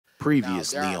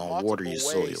previously on Water Your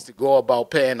Soil. Ways to go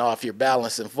about paying off your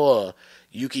balance in full.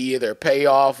 You can either pay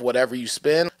off whatever you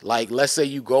spend. Like, let's say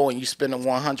you go and you spend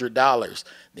 $100,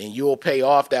 then you'll pay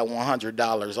off that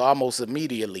 $100 almost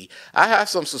immediately. I have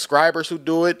some subscribers who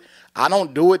do it. I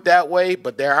don't do it that way,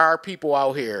 but there are people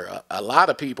out here, a lot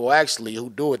of people actually, who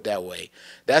do it that way.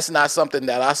 That's not something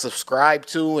that I subscribe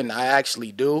to and I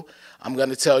actually do. I'm going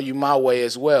to tell you my way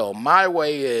as well. My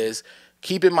way is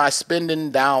keeping my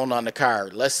spending down on the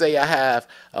card. Let's say I have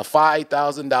a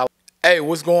 $5,000. Hey,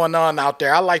 what's going on out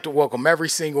there? I'd like to welcome every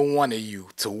single one of you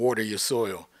to Water Your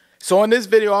Soil. So in this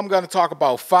video, I'm going to talk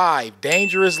about 5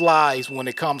 dangerous lies when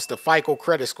it comes to FICO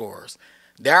credit scores.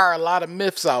 There are a lot of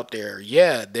myths out there.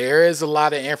 Yeah, there is a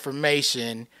lot of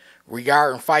information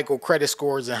regarding FICO credit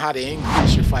scores and how to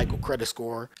increase your FICO credit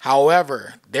score.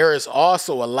 However, there is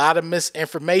also a lot of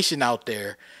misinformation out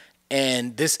there,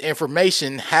 and this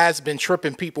information has been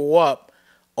tripping people up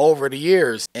over the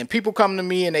years. And people come to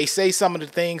me and they say some of the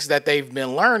things that they've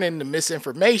been learning, the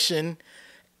misinformation,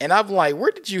 and I'm like,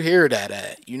 where did you hear that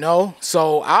at? You know?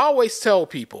 So I always tell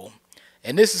people,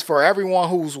 and this is for everyone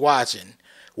who's watching,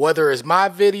 whether it's my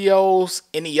videos,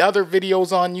 any other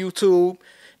videos on YouTube,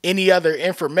 any other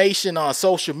information on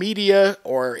social media,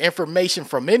 or information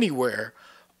from anywhere,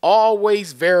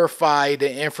 always verify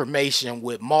the information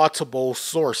with multiple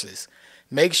sources.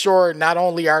 Make sure not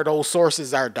only are those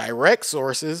sources are direct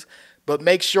sources, but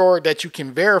make sure that you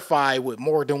can verify with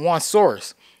more than one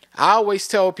source. I always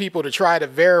tell people to try to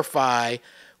verify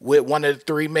with one of the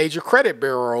 3 major credit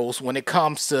bureaus when it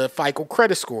comes to FICO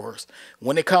credit scores.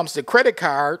 When it comes to credit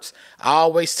cards, I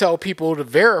always tell people to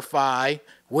verify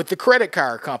with the credit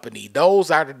card company. Those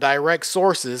are the direct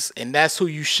sources, and that's who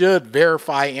you should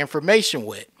verify information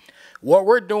with. What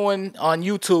we're doing on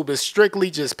YouTube is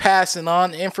strictly just passing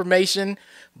on information,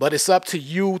 but it's up to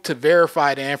you to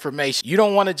verify the information. You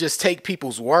don't want to just take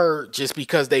people's word just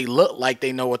because they look like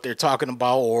they know what they're talking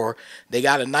about, or they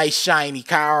got a nice shiny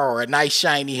car or a nice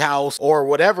shiny house or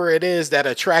whatever it is that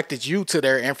attracted you to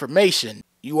their information.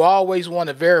 You always want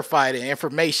to verify the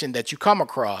information that you come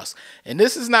across. And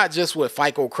this is not just with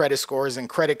FICO credit scores and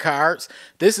credit cards.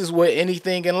 This is with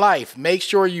anything in life. Make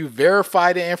sure you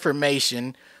verify the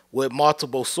information with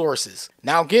multiple sources.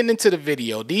 Now, getting into the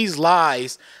video, these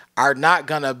lies are not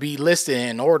going to be listed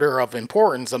in order of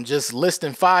importance. I'm just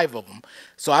listing 5 of them.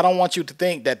 So I don't want you to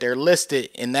think that they're listed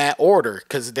in that order,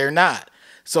 because they're not.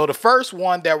 So the first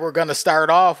one that we're going to start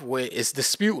off with is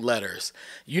dispute letters.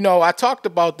 You know, I talked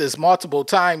about this multiple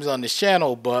times on this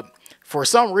channel, but for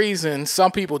some reason,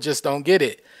 some people just don't get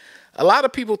it. A lot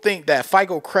of people think that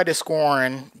FICO credit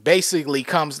scoring basically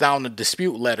comes down to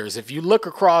dispute letters. If you look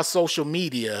across social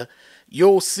media,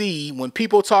 you'll see when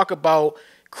people talk about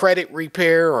credit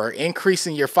repair or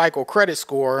increasing your FICO credit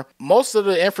score, most of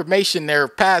the information they're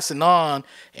passing on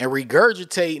and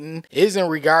regurgitating is in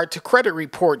regard to credit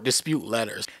report dispute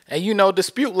letters. And you know,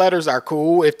 dispute letters are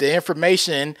cool. If the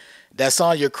information that's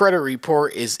on your credit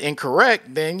report is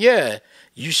incorrect, then yeah,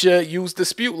 you should use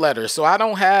dispute letters. So I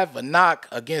don't have a knock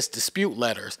against dispute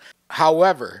letters.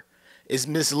 However, it's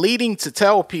misleading to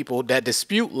tell people that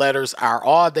dispute letters are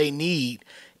all they need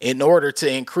in order to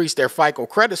increase their FICO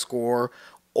credit score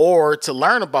or to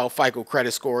learn about FICO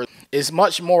credit scores. It's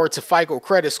much more to FICO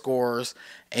credit scores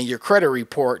and your credit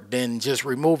report than just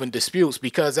removing disputes,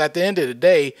 because at the end of the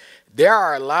day, there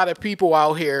are a lot of people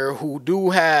out here who do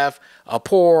have a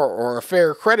poor or a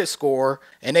fair credit score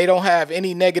and they don't have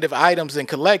any negative items in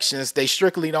collections. They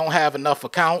strictly don't have enough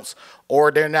accounts,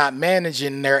 or they're not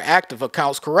managing their active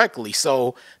accounts correctly.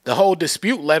 So the whole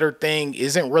dispute letter thing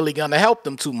isn't really going to help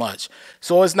them too much.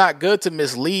 So it's not good to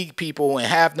mislead people and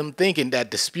have them thinking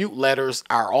that dispute letters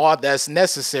are all that's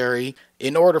necessary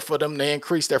in order for them to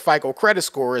increase their FICO credit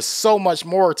score. Is so much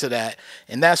more to that,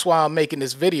 and that's why I'm making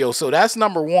this video. So that's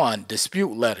number 1,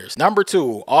 dispute letters. Number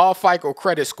 2, all FICO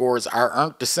credit scores are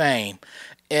earned the same.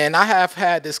 And I have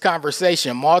had this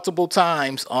conversation multiple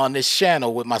times on this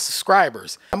channel with my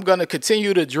subscribers. I'm going to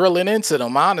continue to drill it into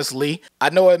them, honestly.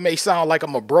 I know it may sound like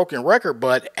I'm a broken record,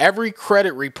 but every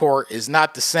credit report is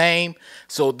not the same.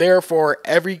 So therefore,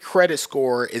 every credit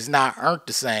score is not earned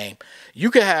the same.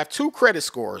 You could have 2 credit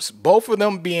scores, both of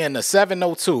them being a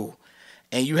 702,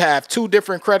 and you have 2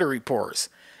 different credit reports.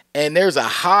 And there's a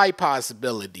high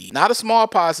possibility, not a small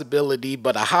possibility,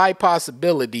 but a high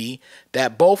possibility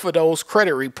that both of those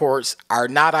credit reports are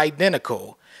not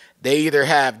identical. They either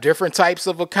have different types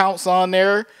of accounts on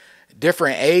there,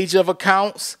 different age of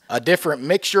accounts, a different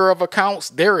mixture of accounts.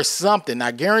 There is something,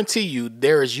 I guarantee you,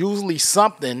 there is usually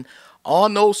something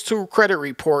On those two credit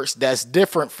reports, that's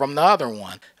different from the other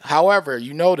one. However,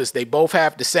 you notice they both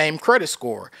have the same credit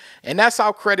score. And that's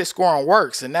how credit scoring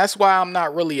works. And that's why I'm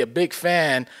not really a big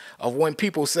fan of when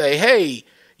people say, hey,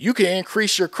 you can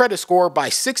increase your credit score by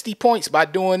 60 points by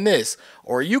doing this,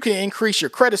 or you can increase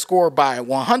your credit score by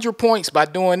 100 points by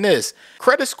doing this.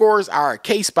 Credit scores are a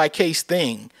case-by-case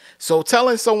thing. So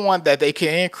telling someone that they can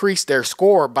increase their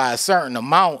score by a certain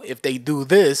amount if they do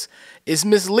this is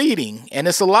misleading, and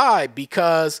it's a lie,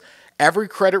 because every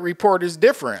credit report is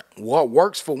different. What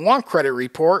works for one credit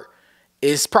report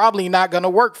is probably not going to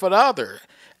work for the other.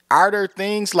 Are there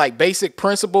things like basic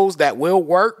principles that will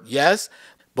work? Yes.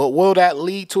 But will that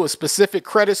lead to a specific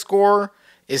credit score?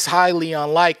 It's highly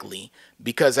unlikely,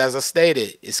 because as I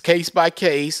stated, it's case by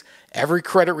case. Every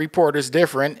credit report is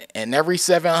different, and every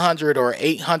 700 or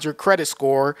 800 credit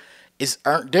score is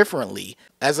earned differently.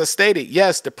 As I stated,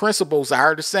 yes, the principles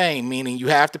are the same, meaning you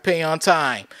have to pay on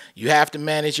time. You have to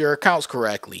manage your accounts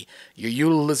correctly. Your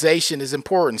utilization is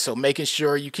important, so making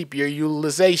sure you keep your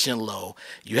utilization low.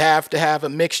 You have to have a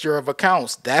mixture of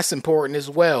accounts. That's important as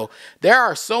well. There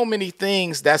are so many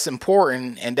things that's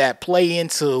important and that play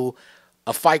into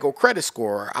a FICO credit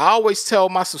score. I always tell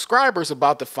my subscribers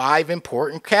about the 5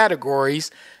 important categories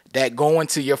that go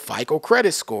into your FICO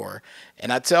credit score.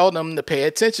 And I tell them to pay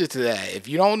attention to that. If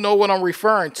you don't know what I'm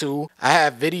referring to, I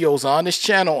have videos on this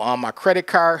channel on my credit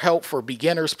card help for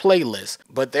beginners playlist.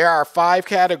 But there are 5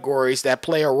 categories that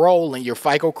play a role in your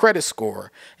FICO credit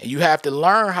score, and you have to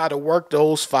learn how to work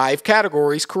those 5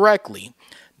 categories correctly.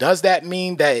 Does that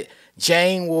mean that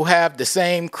Jane will have the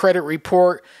same credit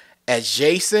report as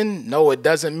Jason? No, it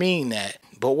doesn't mean that.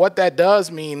 But what that does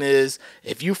mean is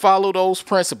if you follow those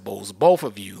principles, both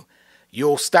of you,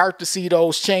 you'll start to see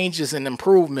those changes and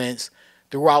improvements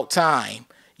throughout time.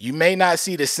 You may not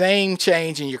see the same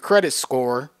change in your credit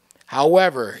score.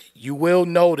 However, you will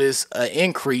notice an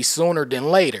increase sooner than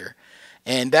later.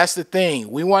 And that's the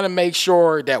thing. We want to make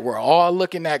sure that we're all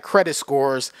looking at credit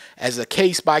scores as a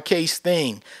case-by-case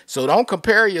thing. So don't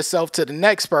compare yourself to the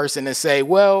next person and say,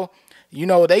 well, you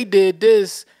know, they did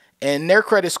this and their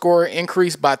credit score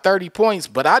increased by 30 points,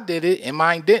 but I did it and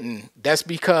mine didn't. That's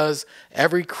because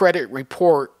every credit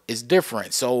report is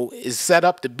different. So it's set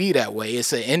up to be that way.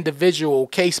 It's an individual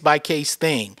case-by-case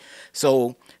thing.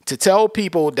 So to tell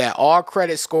people that all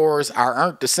credit scores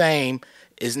aren't the same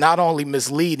is not only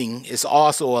misleading, it's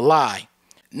also a lie.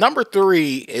 Number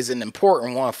 3 is an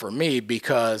important one for me,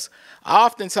 because I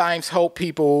oftentimes help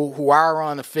people who are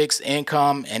on a fixed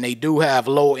income and they do have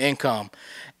low income.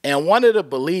 And one of the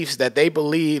beliefs that they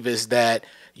believe is that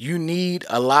you need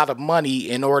a lot of money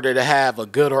in order to have a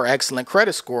good or excellent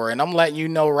credit score. And I'm letting you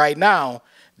know right now,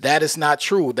 that is not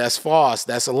true. That's false.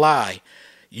 That's a lie.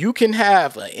 You can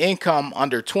have an income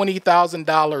under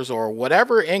 $20,000 or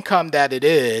whatever income that it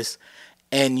is,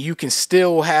 and you can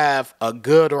still have a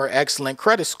good or excellent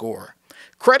credit score.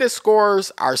 Credit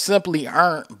scores are simply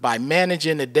earned by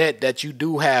managing the debt that you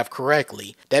do have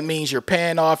correctly. That means you're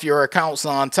paying off your accounts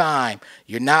on time.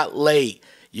 You're not late.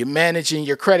 You're managing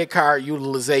your credit card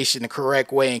utilization the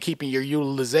correct way and keeping your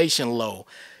utilization low.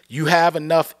 You have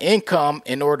enough income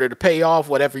in order to pay off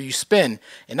whatever you spend.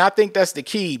 And I think that's the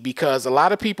key, because a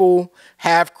lot of people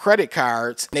have credit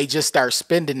cards and they just start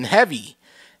spending heavy,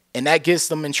 and that gets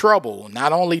them in trouble.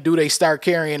 Not only do they start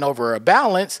carrying over a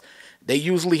balance, they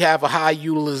usually have a high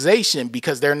utilization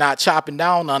because they're not chopping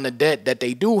down on the debt that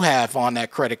they do have on that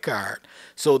credit card.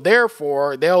 So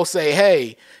therefore, they'll say,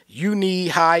 hey, you need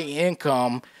high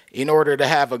income in order to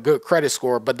have a good credit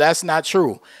score. But that's not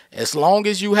true. As long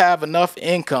as you have enough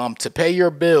income to pay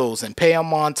your bills and pay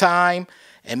them on time,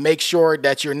 and make sure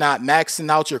that you're not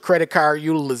maxing out your credit card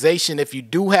utilization. If you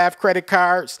do have credit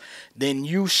cards, then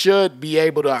you should be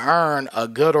able to earn a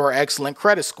good or excellent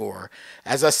credit score.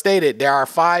 As I stated, there are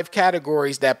 5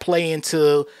 categories that play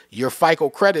into your FICO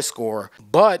credit score.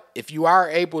 But if you are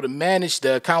able to manage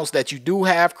the accounts that you do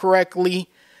have correctly,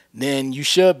 then you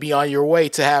should be on your way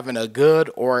to having a good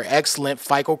or excellent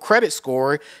FICO credit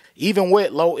score, even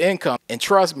with low income. And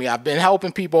trust me, I've been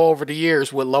helping people over the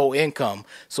years with low income.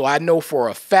 So I know for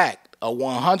a fact, a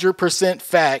 100%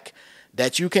 fact,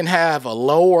 that you can have a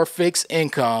low or fixed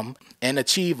income and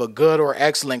achieve a good or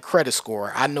excellent credit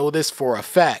score. I know this for a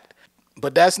fact.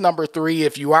 But that's number 3.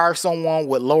 If you are someone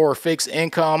with lower fixed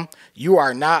income, you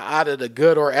are not out of the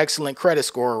good or excellent credit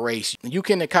score race. You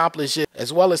can accomplish it,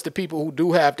 as well as the people who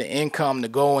do have the income to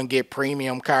go and get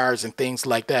premium cars and things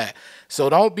like that. So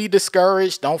don't be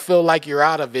discouraged. Don't feel like you're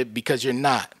out of it, because you're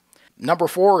not. Number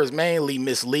 4 is mainly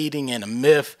misleading and a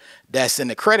myth that's in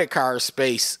the credit card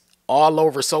space all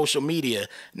over social media.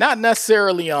 Not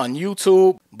necessarily on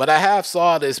YouTube, but I have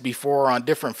saw this before on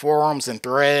different forums and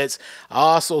threads. I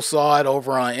also saw it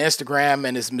over on Instagram,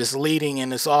 and it's misleading,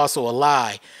 and it's also a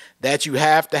lie that you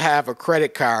have to have a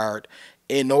credit card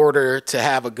in order to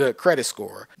have a good credit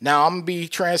score. Now, I'm going to be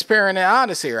transparent and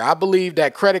honest here. I believe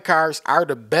that credit cards are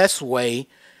the best way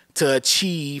to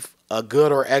achieve a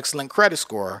good or excellent credit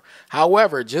score.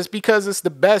 However, just because it's the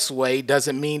best way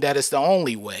doesn't mean that it's the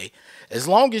only way. As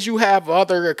long as you have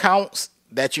other accounts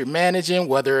that you're managing,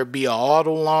 whether it be an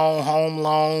auto loan, home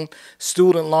loan,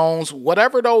 student loans,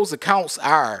 whatever those accounts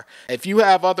are, if you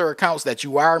have other accounts that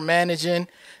you are managing,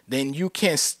 then you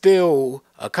can still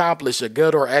accomplish a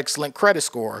good or excellent credit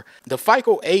score. The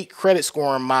FICO 8 credit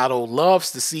scoring model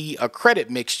loves to see a credit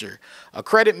mixture. A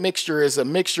credit mixture is a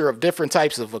mixture of different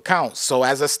types of accounts. So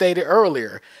as I stated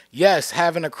earlier, yes,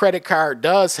 having a credit card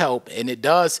does help, and it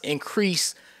does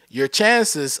increase your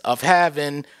chances of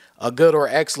having a good or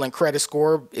excellent credit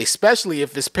score, especially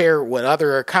if it's paired with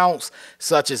other accounts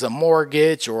such as a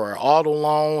mortgage or an auto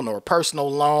loan or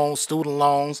personal loan, student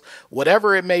loans,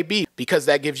 whatever it may be, because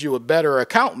that gives you a better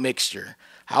account mixture.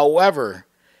 However,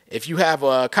 if you have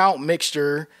an account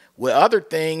mixture with other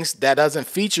things that doesn't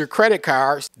feature credit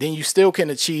cards, then you still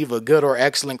can achieve a good or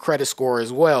excellent credit score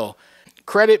as well.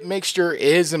 Credit mixture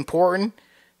is important.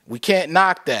 We can't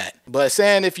knock that. But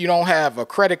saying if you don't have a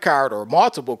credit card or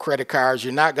multiple credit cards,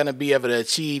 you're not going to be able to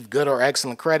achieve good or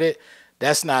excellent credit,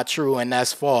 that's not true, and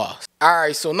that's false. All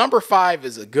right, so number 5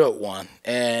 is a good one.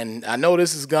 And I know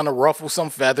this is going to ruffle some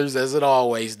feathers, as it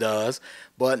always does.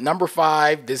 But number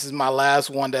 5, this is my last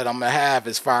one that I'm going to have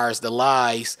as far as the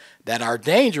lies that are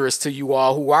dangerous to you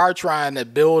all who are trying to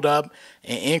build up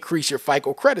and increase your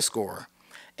FICO credit score.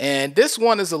 And this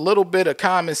one is a little bit of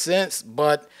common sense,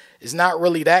 but it's not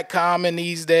really that common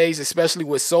these days, especially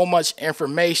with so much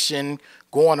information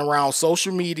going around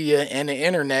social media and the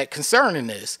internet concerning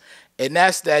this. And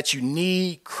that's that you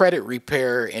need credit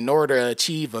repair in order to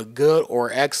achieve a good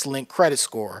or excellent credit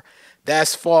score.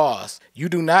 That's false. You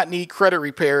do not need credit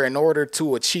repair in order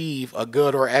to achieve a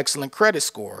good or excellent credit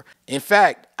score. In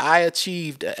fact, I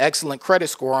achieved an excellent credit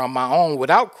score on my own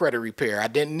without credit repair. I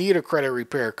didn't need a credit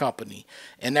repair company.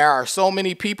 And there are so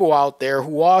many people out there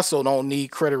who also don't need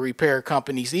credit repair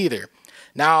companies either.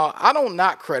 Now, I don't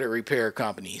knock credit repair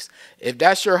companies. If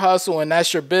that's your hustle and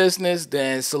that's your business,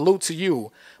 then salute to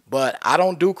you. But I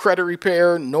don't do credit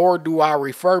repair, nor do I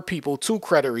refer people to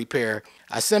credit repair.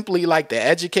 I simply like to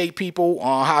educate people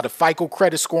on how the FICO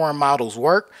credit scoring models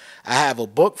work. I have a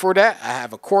book for that. I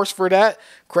have a course for that.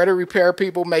 Credit repair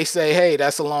people may say, hey,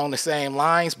 that's along the same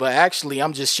lines, but actually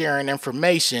I'm just sharing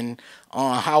information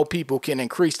on how people can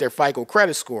increase their FICO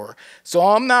credit score. So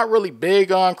I'm not really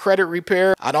big on credit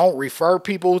repair. I don't refer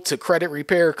people to credit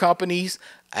repair companies.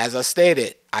 As I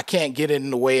stated, I can't get in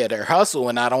the way of their hustle,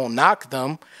 and I don't knock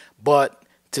them. But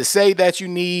to say that you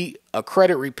need a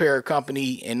credit repair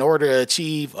company in order to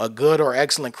achieve a good or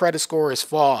excellent credit score is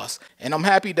false. And I'm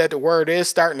happy that the word is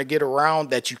starting to get around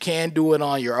that you can do it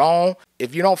on your own.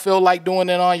 If you don't feel like doing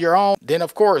it on your own, then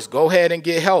of course, go ahead and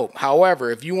get help.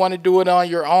 However, if you want to do it on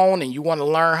your own and you want to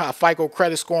learn how FICO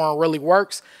credit scoring really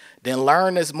works, then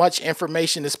learn as much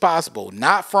information as possible.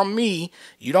 Not from me.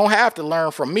 You don't have to learn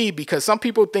from me, because some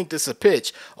people think this is a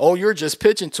pitch. Oh, you're just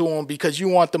pitching to them because you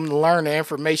want them to learn the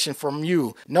information from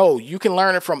you. No, you can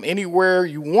learn it from anywhere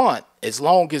you want, as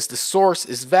long as the source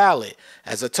is valid.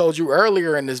 As I told you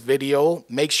earlier in this video,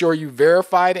 make sure you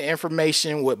verify the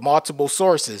information with multiple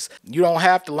sources. You don't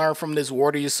have to learn from this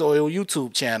Water Your Soil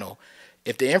YouTube channel.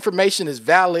 If the information is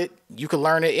valid, you can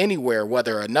learn it anywhere,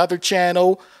 whether another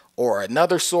channel or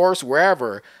another source,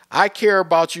 wherever. I care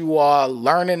about you all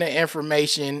learning the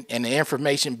information and the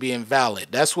information being valid.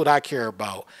 That's what I care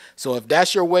about. So if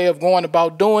that's your way of going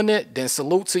about doing it, then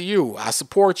salute to you. I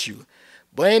support you.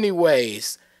 But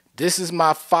anyways, this is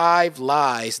my 5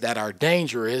 lies that are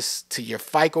dangerous to your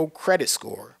FICO credit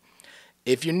score.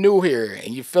 If you're new here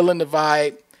and you're feeling the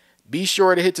vibe, be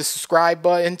sure to hit the subscribe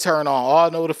button, turn on all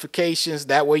notifications.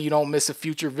 That way you don't miss a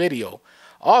future video.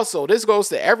 Also, this goes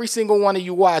to every single one of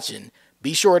you watching.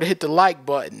 Be sure to hit the like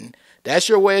button. That's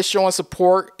your way of showing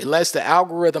support. It lets the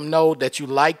algorithm know that you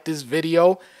like this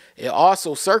video. It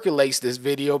also circulates this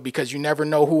video because you never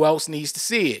know who else needs to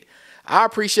see it. I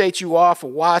appreciate you all for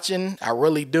watching. I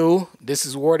really do. This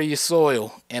is Water Your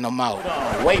Soil, and I'm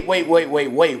out. Wait.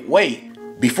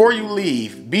 Before you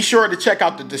leave, be sure to check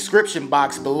out the description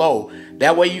box below.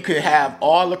 That way you can have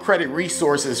all the credit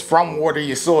resources from Water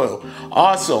Your Soil.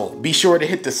 Also, be sure to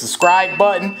hit the subscribe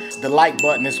button, the like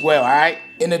button as well, all right?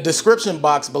 In the description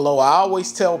box below, I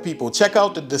always tell people, check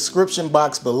out the description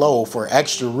box below for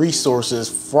extra resources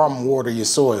from Water Your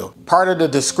Soil. Part of the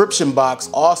description box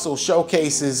also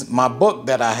showcases my book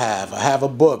that I have. I have a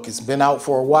book. It's been out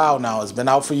for a while now. It's been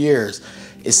out for years.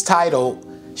 It's titled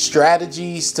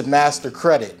Strategies to Master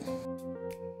Credit.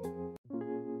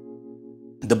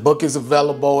 The book is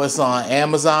available. It's on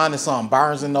Amazon. It's on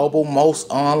Barnes & Noble. Most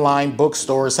online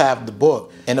bookstores have the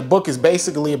book. And the book is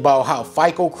basically about how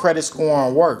FICO credit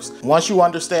scoring works. Once you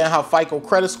understand how FICO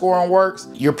credit scoring works,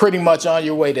 you're pretty much on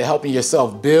your way to helping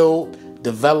yourself build,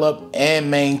 develop, and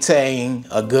maintain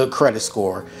a good credit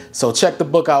score. So check the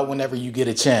book out whenever you get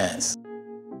a chance.